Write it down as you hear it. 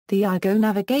The IGO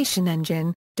navigation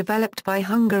engine, developed by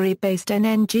Hungary-based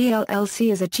NNG LLC,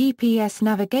 is a GPS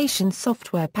navigation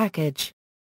software package.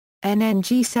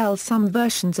 NNG sells some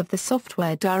versions of the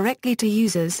software directly to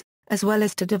users, as well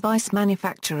as to device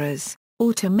manufacturers,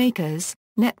 automakers,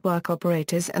 network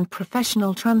operators and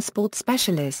professional transport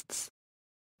specialists.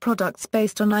 Products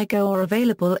based on IGO are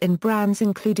available in brands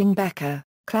including Becker,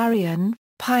 Clarion,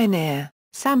 Pioneer,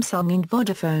 Samsung and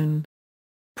Vodafone.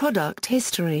 Product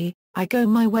history: IGO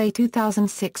My Way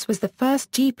 2006 was the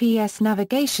first GPS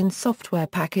navigation software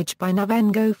package by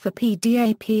Navengo for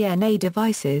PDA-PNA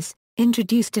devices,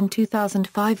 introduced in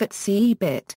 2005 at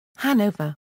CeBIT,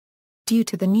 Hanover. Due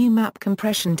to the new map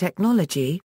compression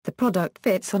technology, the product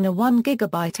fits on a 1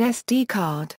 GB SD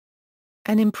card.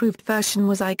 An improved version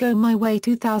was IGO My Way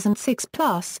 2006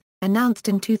 Plus, announced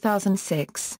in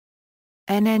 2006.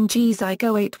 NNG's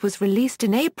IGO 8 was released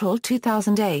in April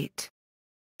 2008.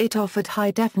 It offered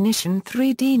high-definition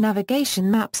 3D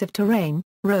navigation maps of terrain,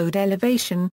 road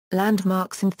elevation,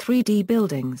 landmarks and 3D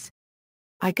buildings.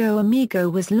 IGO Amigo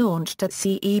was launched at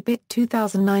CeBIT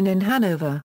 2009 in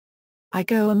Hanover.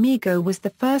 IGO Amigo was the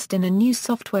first in a new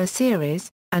software series,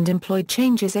 and employed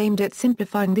changes aimed at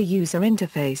simplifying the user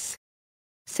interface.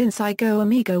 Since IGO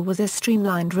Amigo was a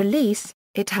streamlined release,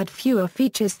 it had fewer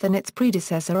features than its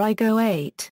predecessor IGO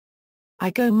 8.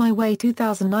 IGO My Way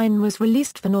 2009 was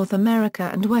released for North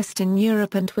America and Western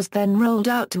Europe and was then rolled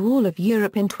out to all of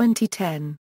Europe in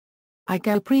 2010.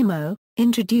 IGO Primo,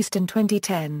 introduced in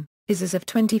 2010, is as of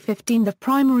 2015 the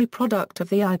primary product of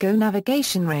the IGO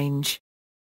navigation range.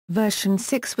 Version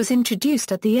 6 was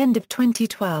introduced at the end of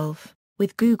 2012,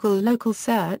 with Google Local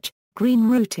Search, green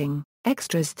routing,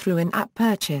 extras through in-app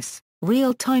purchase,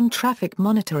 real-time traffic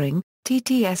monitoring,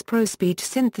 TTS Pro speech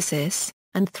synthesis,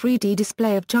 and 3D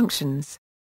display of junctions.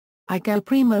 IGO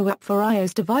Primo app for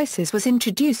iOS devices was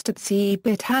introduced at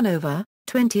CeBIT Hanover,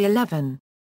 2011.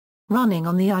 Running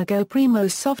on the IGO Primo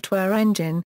software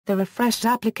engine, the refreshed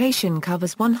application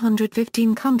covers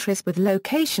 115 countries with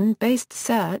location-based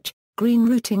search, green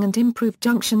routing and improved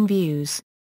junction views.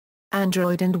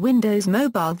 Android and Windows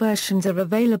mobile versions are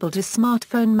available to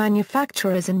smartphone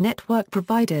manufacturers and network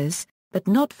providers, but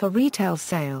not for retail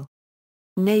sale.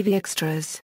 Navy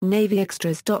Extras,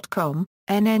 NavyExtras.com,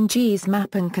 NNG's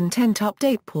map and content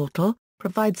update portal,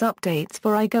 provides updates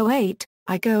for IGO 8,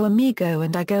 IGO Amigo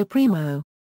and IGO Primo.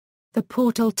 The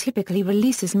portal typically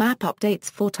releases map updates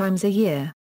 4 times a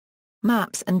year.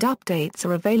 Maps and updates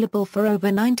are available for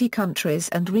over 90 countries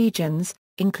and regions,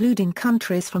 including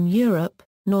countries from Europe,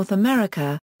 North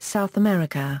America, South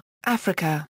America,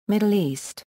 Africa, Middle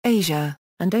East, Asia,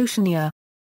 and Oceania.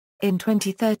 In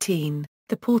 2013,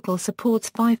 the portal supports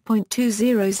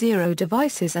 5.200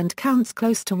 devices and counts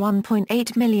close to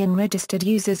 1.8 million registered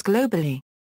users globally.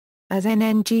 As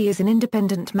NNG is an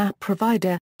independent map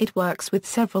provider, it works with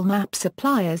several map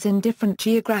suppliers in different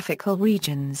geographical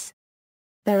regions.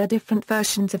 There are different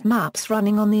versions of maps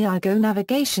running on the IGO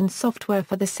navigation software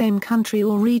for the same country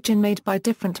or region made by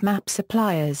different map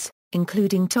suppliers,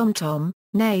 including TomTom,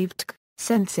 Navtk,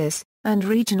 Census, and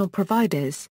regional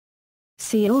providers.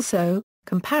 See also,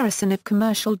 comparison of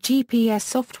commercial GPS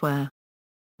software.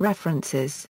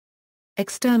 References.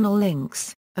 External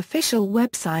links, official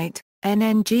website,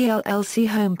 NNG LLC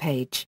homepage.